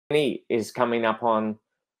is coming up on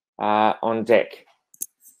deck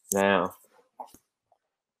now.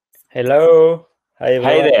 Hello. Hi,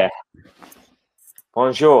 everyone. Hey there.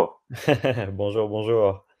 Bonjour. Bonjour,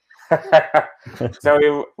 bonjour.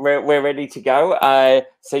 So we're ready to go.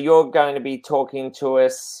 So you're going to be talking to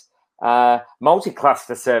us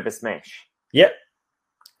multi-cluster service mesh. Yep,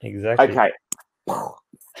 exactly. Okay.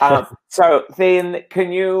 So then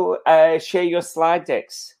can you share your slide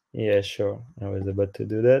decks? Yeah, sure. I was about to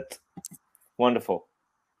do that. Wonderful.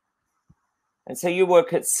 And so you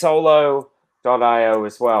work at solo.io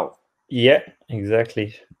as well. Yeah,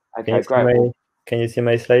 exactly. Okay, great. Can you see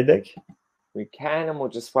my slide deck? We can, and we'll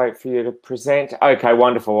just wait for you to present. Okay,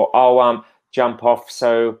 wonderful. I'll jump off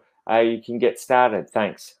so you can get started.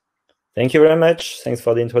 Thanks. Thank you very much. Thanks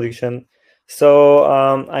for the introduction. So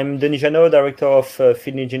I'm Denis Jannot, Director of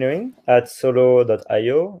Field Engineering at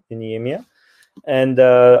solo.io in EMEA. And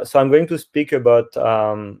so I'm going to speak about,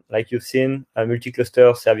 like you've seen, a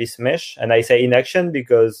multi-cluster service mesh. And I say in action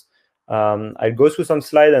because I'll go through some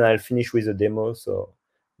slides and I'll finish with a demo so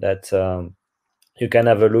that you can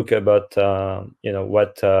have a look about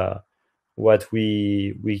what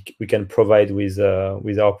we can provide with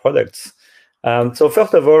our products. So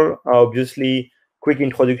first of all, obviously, quick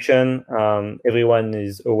introduction. Everyone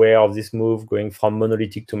is aware of this move going from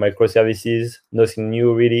monolithic to microservices. Nothing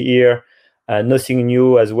new really here. Nothing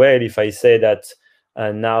new as well if I say that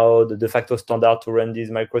now the de facto standard to run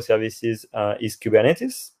these microservices is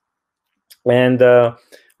Kubernetes. And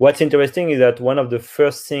what's interesting is that one of the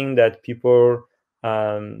first things that people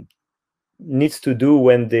needs to do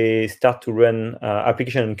when they start to run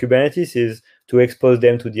application in Kubernetes is to expose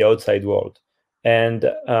them to the outside world. And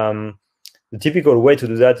the typical way to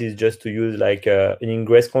do that is just to use like an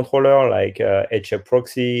ingress controller, like HA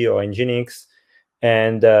proxy or Nginx.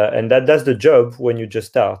 And that does the job when you just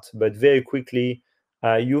start. But very quickly,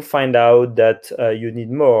 you find out that you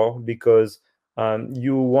need more because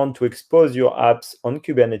you want to expose your apps on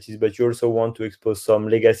Kubernetes, but you also want to expose some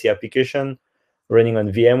legacy application running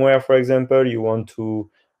on VMware, for example. You want to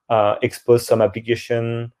expose some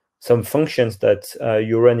application, some functions that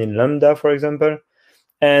you run in Lambda, for example.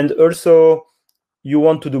 And also, you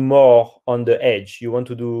want to do more on the edge. You want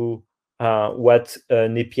to do what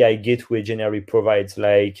an API gateway generally provides.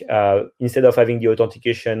 Like instead of having the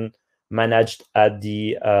authentication managed at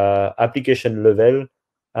the application level,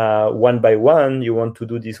 one by one, you want to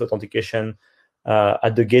do this authentication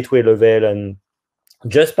at the gateway level and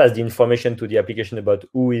just pass the information to the application about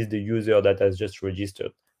who is the user that has just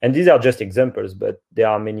registered. And these are just examples, but there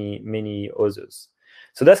are many, many others.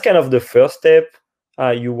 So that's kind of the first step.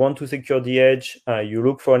 You want to secure the edge. You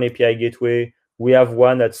look for an API gateway. We have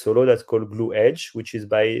one at Solo that's called Glue Edge, which is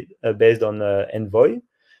based on Envoy.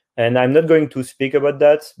 And I'm not going to speak about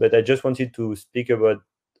that, but I just wanted to speak about,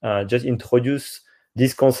 just introduce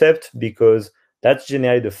this concept because that's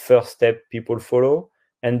generally the first step people follow.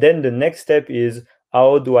 And then the next step is,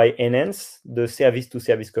 how do I enhance the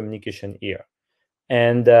service-to-service communication here?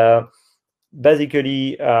 And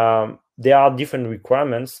basically, there are different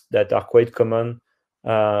requirements that are quite common.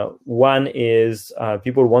 One is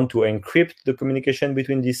people want to encrypt the communication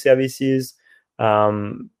between these services.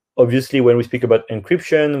 Obviously, when we speak about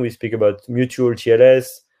encryption, we speak about mutual TLS.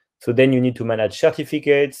 So then you need to manage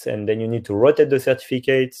certificates, and then you need to rotate the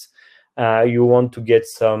certificates. You want to get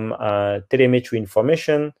some telemetry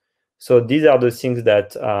information. So these are the things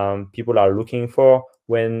that people are looking for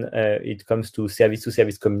when it comes to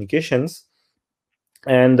service-to-service communications.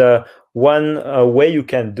 And one way you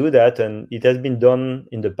can do that, and it has been done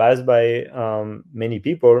in the past by many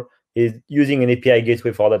people, is using an API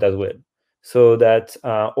gateway for that as well. So that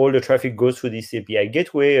all the traffic goes through this API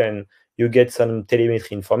gateway and you get some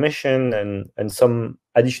telemetry information and some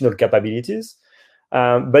additional capabilities.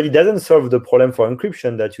 But it doesn't solve the problem for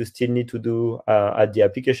encryption that you still need to do at the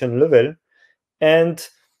application level. And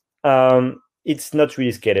it's not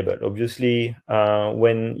really scalable. Obviously,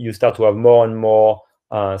 when you start to have more and more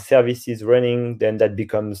services running, then that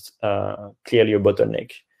becomes clearly a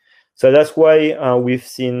bottleneck. So that's why we've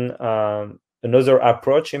seen another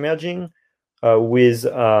approach emerging with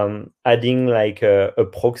adding like a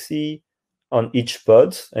proxy on each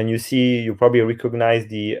pod. And you probably recognize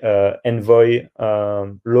the Envoy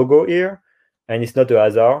logo here. And it's not a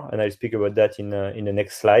hazard, and I'll speak about that in the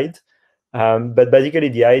next slide. But basically,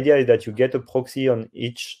 the idea is that you get a proxy on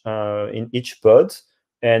in each pod,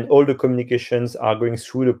 and all the communications are going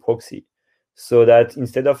through the proxy. So that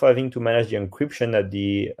instead of having to manage the encryption at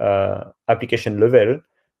the application level,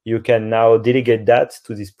 you can now delegate that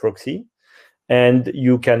to this proxy. And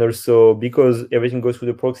you can also, because everything goes through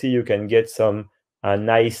the proxy, you can get some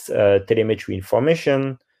nice telemetry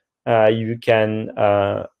information. you can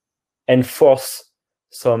enforce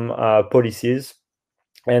some policies.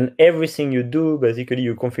 And everything you do, basically,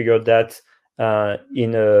 you configure that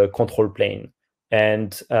in a control plane.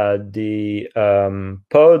 And the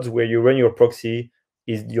pods where you run your proxy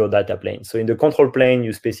is your data plane. So in the control plane,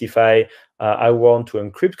 you specify, I want to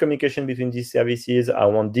encrypt communication between these services. I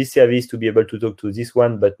want this service to be able to talk to this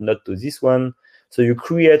one, but not to this one. So you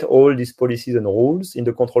create all these policies and rules in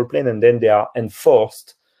the control plane, and then they are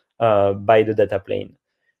enforced by the data plane.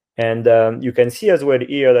 And you can see as well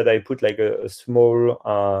here that I put like a small,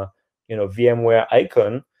 VMware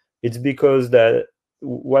icon. It's because that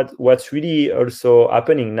what's really also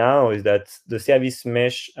happening now is that the service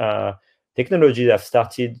mesh technologies have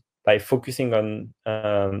started by focusing on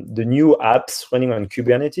the new apps running on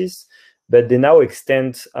Kubernetes, but they now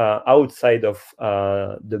extend outside of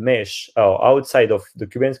the mesh or outside of the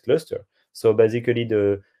Kubernetes cluster. So basically,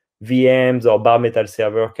 the VMs or bare metal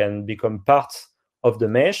server can become part of the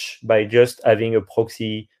mesh by just having a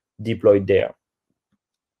proxy deployed there.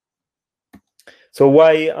 So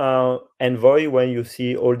why Envoy when you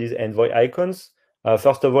see all these Envoy icons?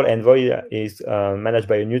 First of all, Envoy is managed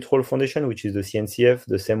by a neutral foundation, which is the CNCF,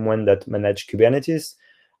 the same one that manages Kubernetes.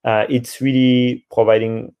 It's really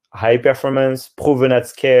providing high performance, proven at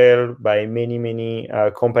scale by many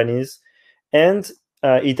companies, and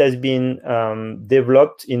it has been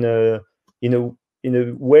developed in a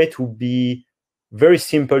way to be very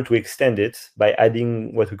simple to extend it by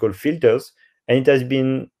adding what we call filters. And it has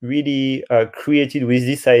been really created with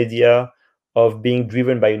this idea of being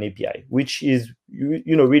driven by an API, which is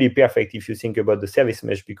really perfect if you think about the service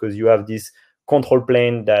mesh, because you have this control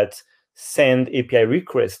plane that send API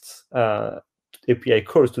requests, API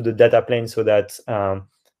calls to the data plane so that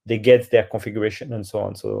they get their configuration and so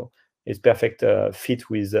on. So it's perfect fit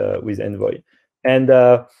with Envoy. And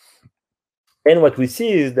what we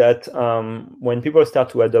see is that when people start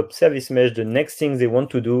to adopt service mesh, the next thing they want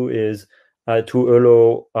to do is to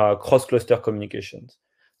allow cross-cluster communications.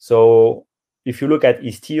 So if you look at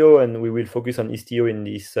Istio, and we will focus on Istio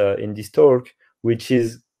in this talk, which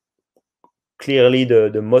is clearly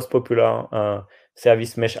the most popular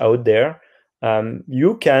service mesh out there,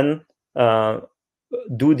 you can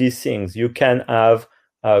do these things. You can have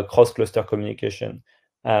cross-cluster communication,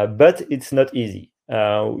 but it's not easy.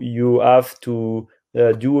 You have to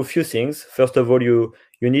do a few things. First of all, you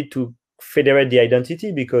need to federate the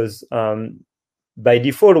identity, because by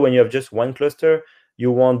default, when you have just one cluster,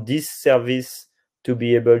 you want this service to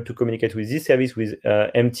be able to communicate with this service with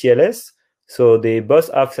MTLS. So they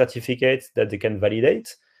both have certificates that they can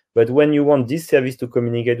validate. But when you want this service to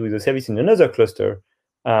communicate with a service in another cluster,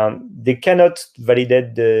 they cannot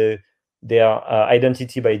validate their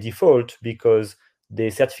identity by default, because the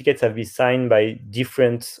certificates have been signed by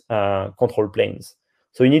different control planes.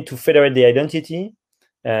 So you need to federate the identity.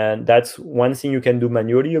 And that's one thing you can do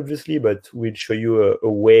manually, obviously, but we'll show you a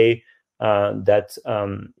way that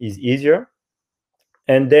is easier.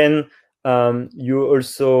 And then you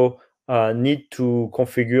also need to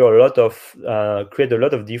configure create a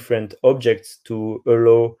lot of different objects to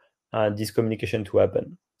allow this communication to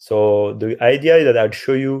happen. So the idea is that I'll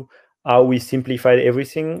show you how we simplified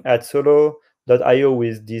everything at Solo.io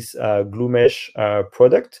with this glue mesh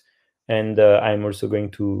product. And I'm also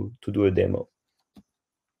going to do a demo.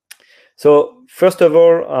 So first of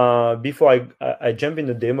all, before I jump in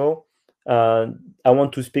the demo, I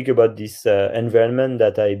want to speak about this environment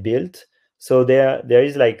that I built. So there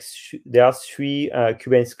are three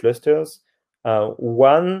Kubernetes clusters.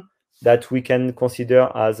 One that we can consider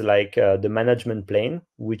as like the management plane,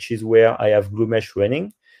 which is where I have glue mesh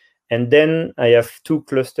running. And then I have two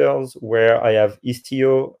clusters where I have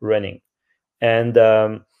Istio running. And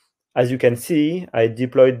as you can see, I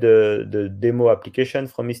deployed the demo application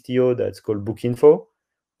from Istio that's called Bookinfo.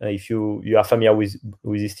 If you are familiar with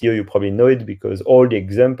Istio, you probably know it, because all the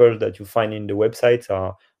examples that you find in the websites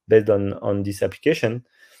are based on this application.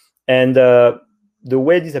 And the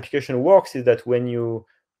way this application works is that when you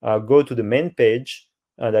go to the main page,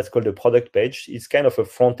 that's called the product page, it's kind of a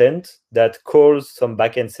front end that calls some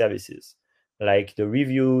backend services, like the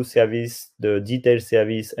review service, the detail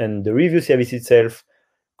service, and the review service itself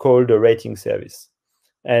called the rating service.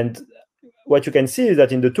 And what you can see is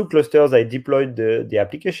that in the two clusters, I deployed the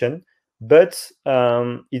application, but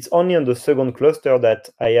it's only on the second cluster that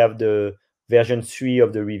I have the version 3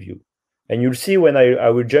 of the review. And you'll see when I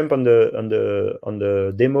will jump on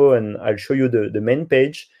the demo and I'll show you the main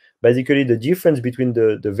page. Basically, the difference between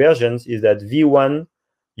the versions is that V1,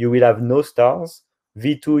 you will have no stars.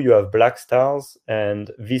 V2, you have black stars.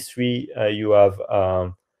 And V3, you have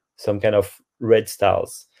some kind of red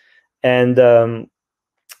stars. And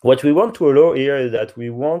What we want to allow here is that we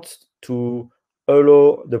want to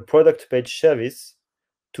allow the product page service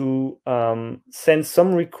to send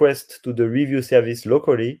some requests to the review service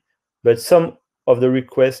locally, but some of the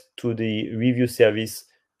requests to the review service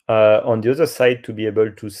on the other side to be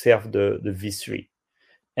able to serve the v3.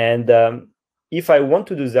 And if I want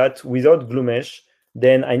to do that without glue mesh,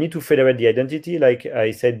 then I need to federate the identity, like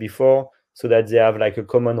I said before, so that they have like a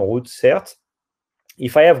common root cert.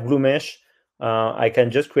 If I have glue mesh, I can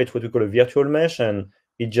just create what we call a virtual mesh, and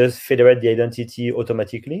it just federates the identity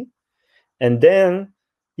automatically. And then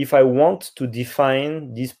if I want to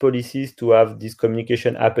define these policies to have this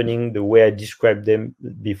communication happening the way I described them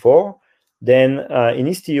before, then in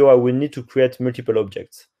Istio, I will need to create multiple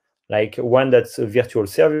objects. Like one that's a virtual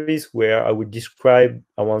service where I would describe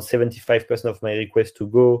I want 75% of my requests to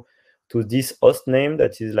go to this host name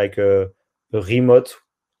that is like a remote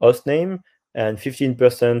host name, and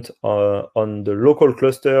 15% on the local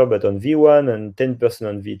cluster, but on V1, and 10%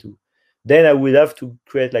 on V2. Then I would have to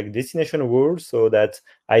create like destination rules so that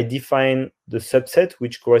I define the subset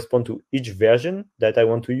which correspond to each version that I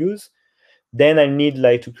want to use. Then I need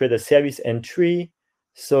like to create a service entry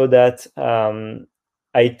so that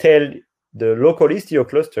I tell the local Istio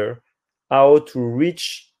cluster how to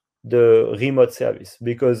reach the remote service,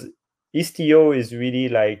 because Istio is really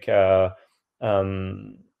like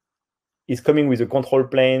is coming with a control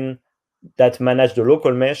plane that manage the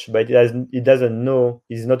local mesh, but it doesn't know,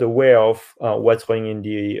 is not aware of what's running in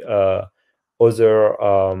the other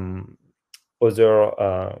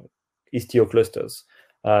Istio clusters.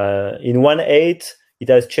 In 1.8, it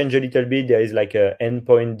has changed a little bit. There is like an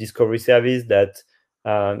endpoint discovery service that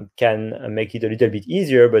can make it a little bit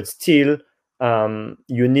easier, but still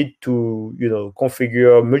you need to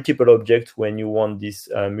configure multiple objects when you want this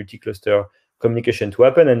multi-cluster communication to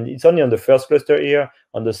happen. And it's only on the first cluster here.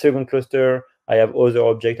 On the second cluster, I have other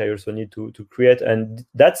objects I also need to create, and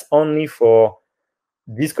that's only for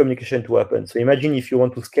this communication to happen. So imagine if you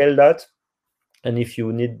want to scale that, and if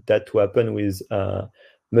you need that to happen with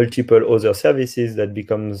multiple other services, that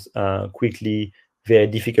becomes quickly very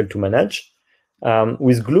difficult to manage.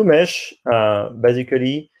 With glue mesh,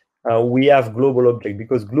 basically, we have global object,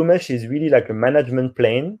 because glue mesh is really like a management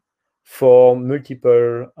plane for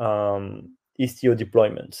multiple Istio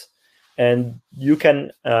deployments. And you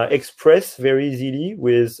can express very easily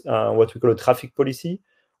with what we call a traffic policy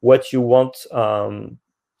what you want to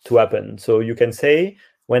happen. So you can say,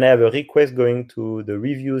 when I have a request going to the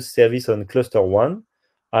review service on cluster 1,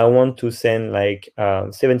 I want to send like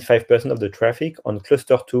 75% of the traffic on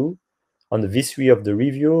cluster 2, on the v3 of the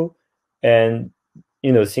review, and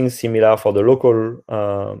things similar for the local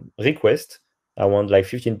request. I want like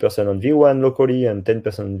 15% on v1 locally and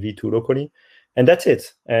 10% on v2 locally, and that's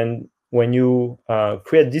it. And when you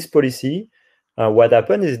create this policy, what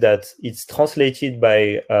happens is that it's translated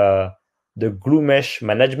by the glue mesh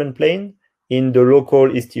management plane in the local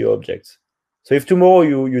Istio objects. So if tomorrow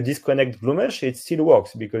you disconnect glue mesh, it still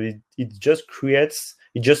works, because it just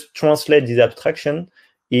translates this abstraction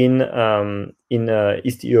in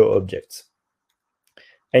Istio objects.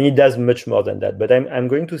 And it does much more than that. But I'm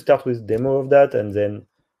going to start with demo of that, and then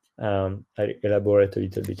I'll elaborate a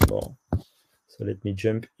little bit more. So let me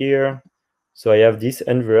jump here. So I have this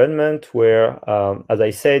environment where, as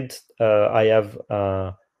I said, I have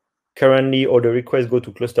currently all the requests go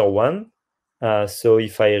to cluster 1. So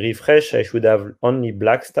if I refresh, I should have only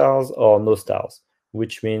black stars or no stars,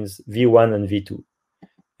 which means V1 and V2.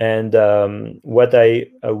 And what I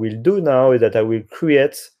will do now is that I will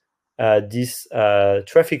create this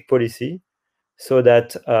traffic policy so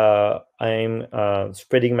that I'm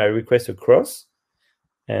spreading my requests across.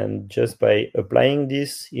 And just by applying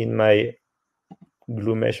this in my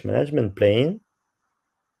glue mesh management plane,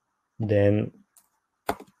 then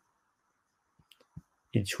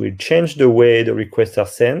it will change the way the requests are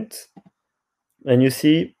sent. And you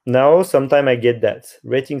see now, sometimes I get that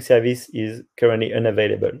rating service is currently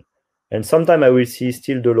unavailable. And sometimes I will see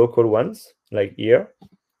still the local ones, like here.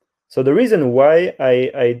 So the reason why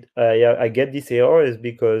I get this error is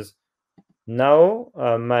because now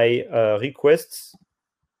my requests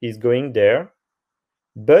is going there.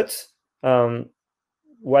 But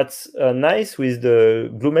what's nice with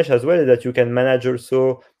the glue mesh as well is that you can manage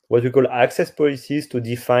also what we call access policies to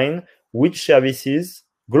define which services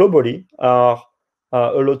globally are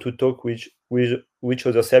allowed to talk with which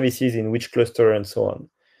other services in which cluster and so on.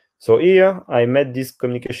 So here I made this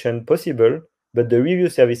communication possible, but the review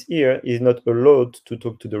service here is not allowed to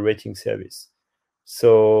talk to the rating service.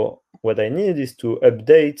 So what I need is to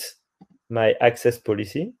update my access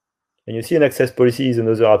policy. And you see an access policy is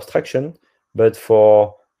another abstraction, but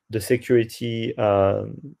for the security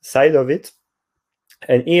side of it.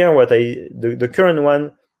 And here, the current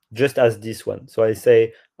one just has this one. So I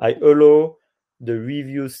say I allow the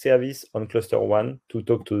review service on cluster 1 to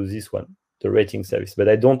talk to this one, the rating service, but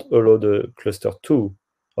I don't allow the cluster 2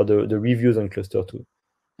 or the reviews on cluster 2.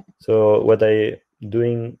 So what I'm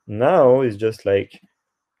doing now is just like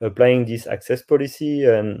applying this access policy,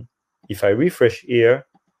 and if I refresh here,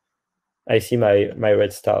 I see my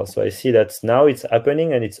red star. So I see that now it's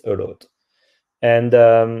happening and it's allowed. And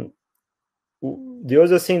the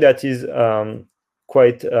other thing that is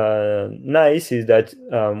quite nice is that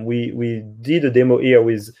we did a demo here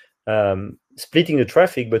with splitting the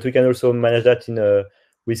traffic, but we can also manage that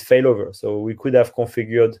with failover. So we could have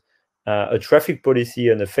configured a traffic policy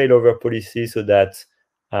and a failover policy so that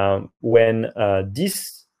when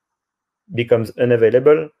this becomes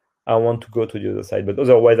unavailable, I want to go to the other side, but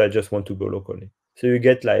otherwise I just want to go locally. So you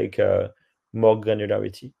get like more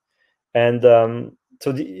granularity. And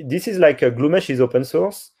so this is like GlueMesh is open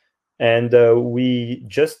source, and we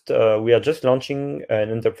are just launching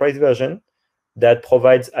an enterprise version that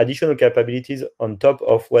provides additional capabilities on top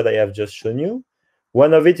of what I have just shown you.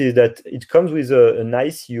 One of it is that it comes with a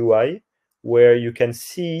nice UI where you can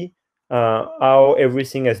see how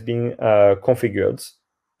everything has been configured.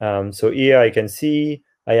 So here I can see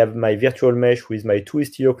I have my virtual mesh with my 2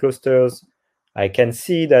 Istio clusters. I can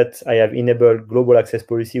see that I have enabled global access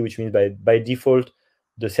policy, which means by default,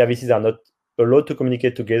 the services are not allowed to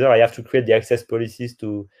communicate together. I have to create the access policies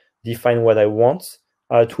to define what I want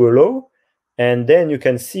to allow. And then you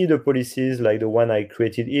can see the policies like the one I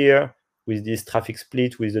created here with this traffic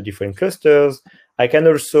split with the different clusters. I can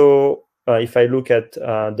also, if I look at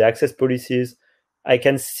the access policies, I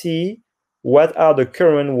can see what are the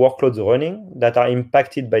current workloads running that are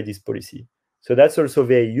impacted by this policy. So that's also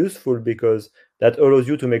very useful because that allows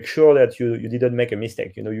you to make sure that you didn't make a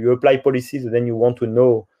mistake. You know, you apply policies and then you want to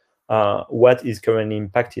know what is currently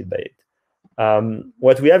impacted by it.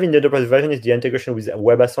 What we have in the enterprise version is the integration with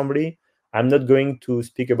WebAssembly. I'm not going to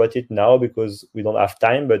speak about it now because we don't have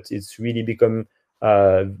time, but it's really become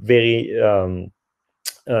very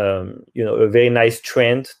a very nice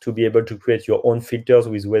trend to be able to create your own filters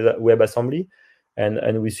with WebAssembly.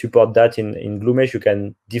 And we support that in GlueMesh. You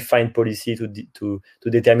can define policy to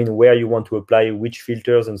determine where you want to apply which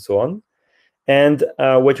filters and so on. And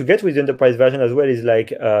what you get with the enterprise version as well is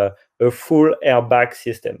like a full airbag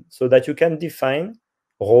system, so that you can define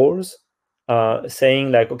roles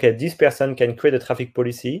saying like, okay, this person can create a traffic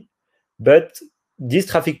policy, but this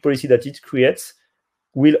traffic policy that it creates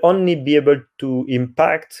will only be able to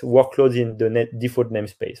impact workloads in the default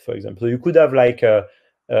namespace, for example. So you could have like a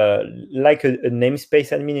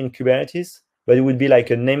namespace admin in Kubernetes, but it would be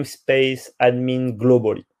like a namespace admin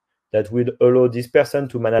globally that would allow this person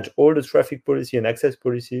to manage all the traffic policy and access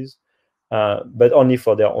policies, but only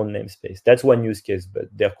for their own namespace. That's one use case, but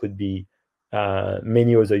there could be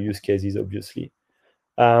many other use cases, obviously.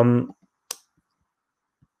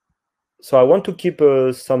 So I want to keep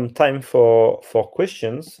some time for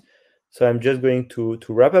questions. So I'm just going to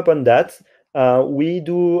wrap up on that. We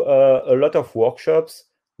do a lot of workshops.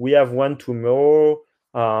 We have one tomorrow.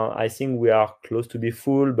 I think we are close to be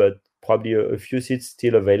full, but probably a few seats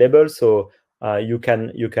still available. So you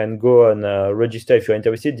can go and register if you're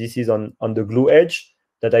interested. This is on the Glue Edge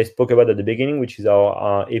that I spoke about at the beginning, which is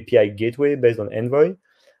our API gateway based on Envoy.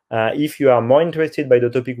 If you are more interested by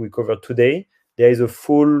the topic we covered today, there is a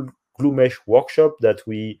full GlueMesh workshop that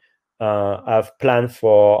we have planned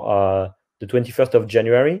for the 21st of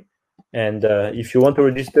January. And if you want to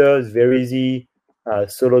register, it's very easy.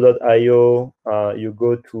 Solo.io, you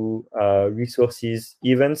go to resources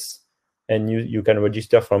events, and you can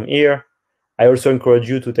register from here. I also encourage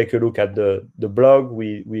you to take a look at the blog.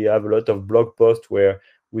 We have a lot of blog posts where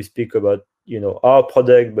we speak about our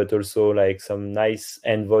product, but also like some nice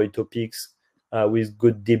Envoy topics with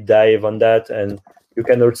good deep dive on that. And you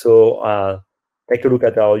can also take a look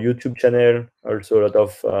at our YouTube channel. Also a lot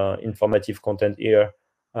of informative content here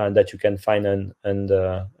that you can find and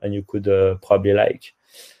you could probably like.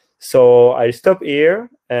 So I'll stop here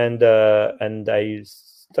and I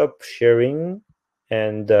stop sharing,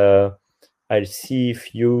 and I'll see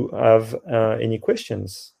if you have any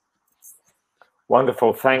questions.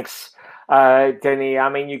 Wonderful, thanks, Denis. I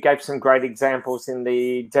mean, you gave some great examples in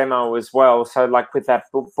the demo as well. So, like with that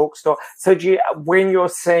bookstore. So, when you're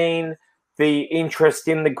seeing the interest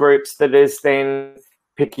in the groups that is then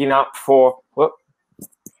picking up for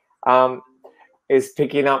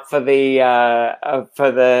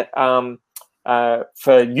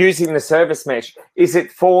for using the service mesh, is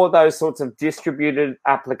it for those sorts of distributed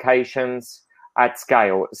applications at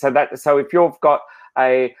scale? So if you've got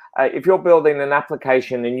if you're building an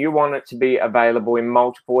application and you want it to be available in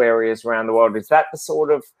multiple areas around the world, is that the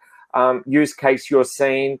sort of use case you're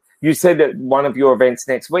seeing? You said that one of your events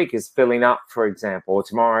next week is filling up, for example, or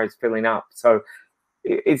tomorrow is filling up. So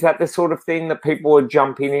is that the sort of thing that people are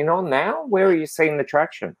jumping in on now? Where are you seeing the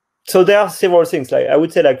traction? So there are several things. Like I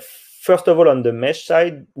would say, like first of all, on the mesh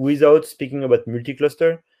side, without speaking about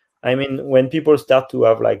multi-cluster, I mean, when people start to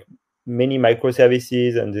have like many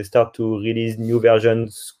microservices and they start to release new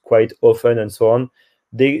versions quite often and so on,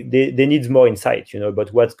 they need more insight,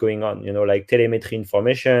 about what's going on, like telemetry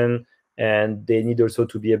information, and they need also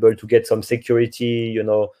to be able to get some security,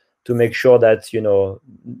 to make sure that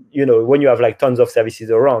when you have like tons of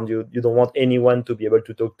services around, you don't want anyone to be able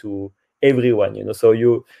to talk to everyone, so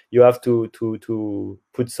you have to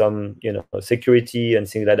put some security and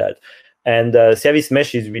things like that. And service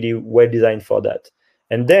mesh is really well designed for that.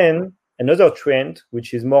 And then another trend,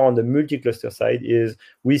 which is more on the multi-cluster side, is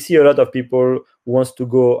we see a lot of people who wants to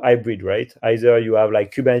go hybrid, right? Either you have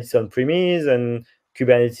like Kubernetes on premise and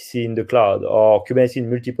Kubernetes in the cloud, or Kubernetes in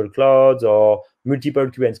multiple clouds, or multiple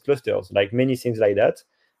Kubernetes clusters, like many things like that.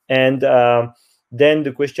 And then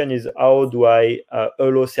the question is, how do I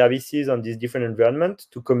allow services on these different environments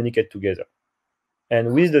to communicate together?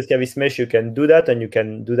 And with the service mesh, you can do that, and you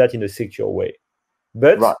can do that in a secure way.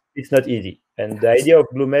 But it's not easy. And the idea of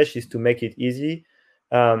Glue Mesh is to make it easy.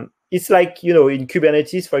 It's like, in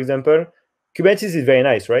Kubernetes, for example, Kubernetes is very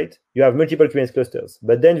nice, right? You have multiple Kubernetes clusters,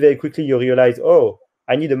 but then very quickly you realize, oh,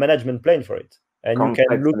 I need a management plane for it. And you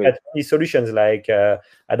can look at many solutions like,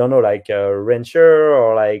 I don't know, like Rancher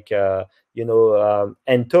or like,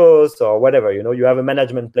 Entos or whatever, you have a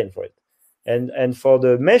management plane for it. And for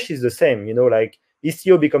the mesh is the same, like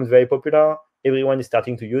Istio becomes very popular. Everyone is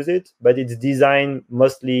starting to use it, but it's designed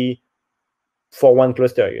mostly for one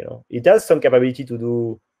cluster, It has some capability to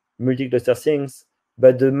do multi-cluster things,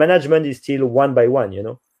 but the management is still one by one,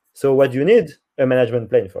 So what you need, a management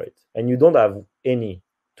plane for it. And you don't have any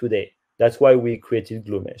today. That's why we created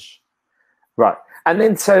Glue Mesh. Right. And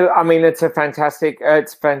then, so, I mean, it's fantastic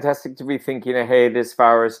to be thinking ahead as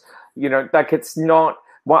far as, like it's not,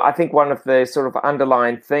 well, I think one of the sort of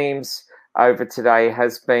underlying themes over today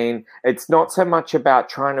has been, it's not so much about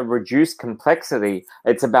trying to reduce complexity,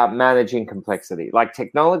 it's about managing complexity. Like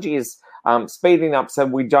technology is speeding up, so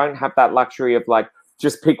we don't have that luxury of like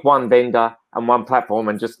just pick one vendor and one platform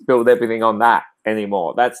and just build everything on that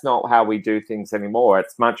anymore. That's not how we do things anymore.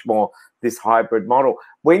 It's much more this hybrid model.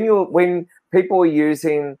 When people are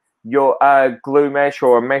using your Glue Mesh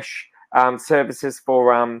or mesh services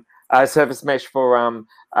for service mesh for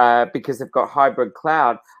because they've got hybrid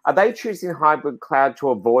cloud, are they choosing hybrid cloud to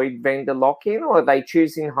avoid vendor lock-in, or are they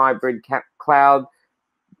choosing hybrid cloud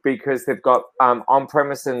because they've got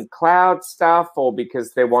on-premise and cloud stuff, or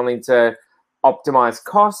because they're wanting to optimize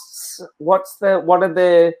costs? What are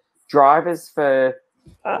the drivers for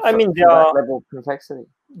that level of complexity?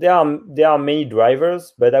 There are many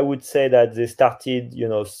drivers, but I would say that they started,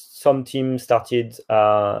 some teams started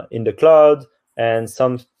in the cloud, and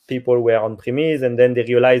some people were on premise, and then they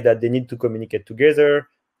realized that they need to communicate together,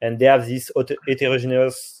 and they have this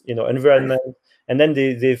heterogeneous, environment, and then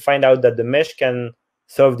they find out that the mesh can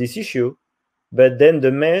solve this issue, but then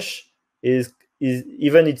the mesh is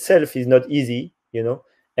even itself is not easy,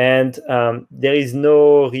 and there is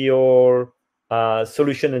no real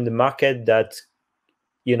solution in the market that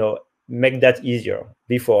make that easier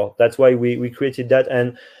before. That's why we created that.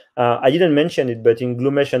 And I didn't mention it, but in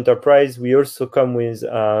Glue Mesh Enterprise, we also come with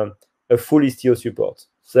a full Istio support.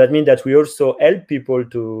 So that means that we also help people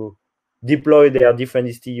to deploy their different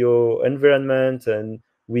Istio environment, and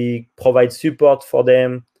we provide support for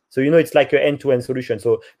them. So, it's like an end-to-end solution.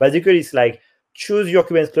 So basically, it's like choose your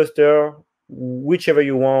Kubernetes cluster, whichever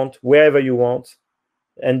you want, wherever you want,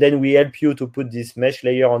 and then we help you to put this mesh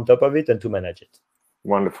layer on top of it and to manage it.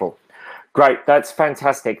 Wonderful. Great. That's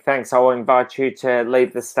fantastic. Thanks. I'll invite you to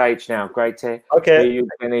leave the stage now. Great to hear you,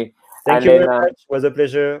 Denis. Thank you very much. It was a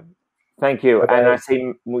pleasure. Thank you. Bye-bye. And I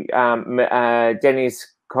see Denis'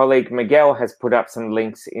 colleague Miguel has put up some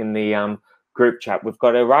links in the group chat. We've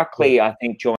got Irakli, I think, joined.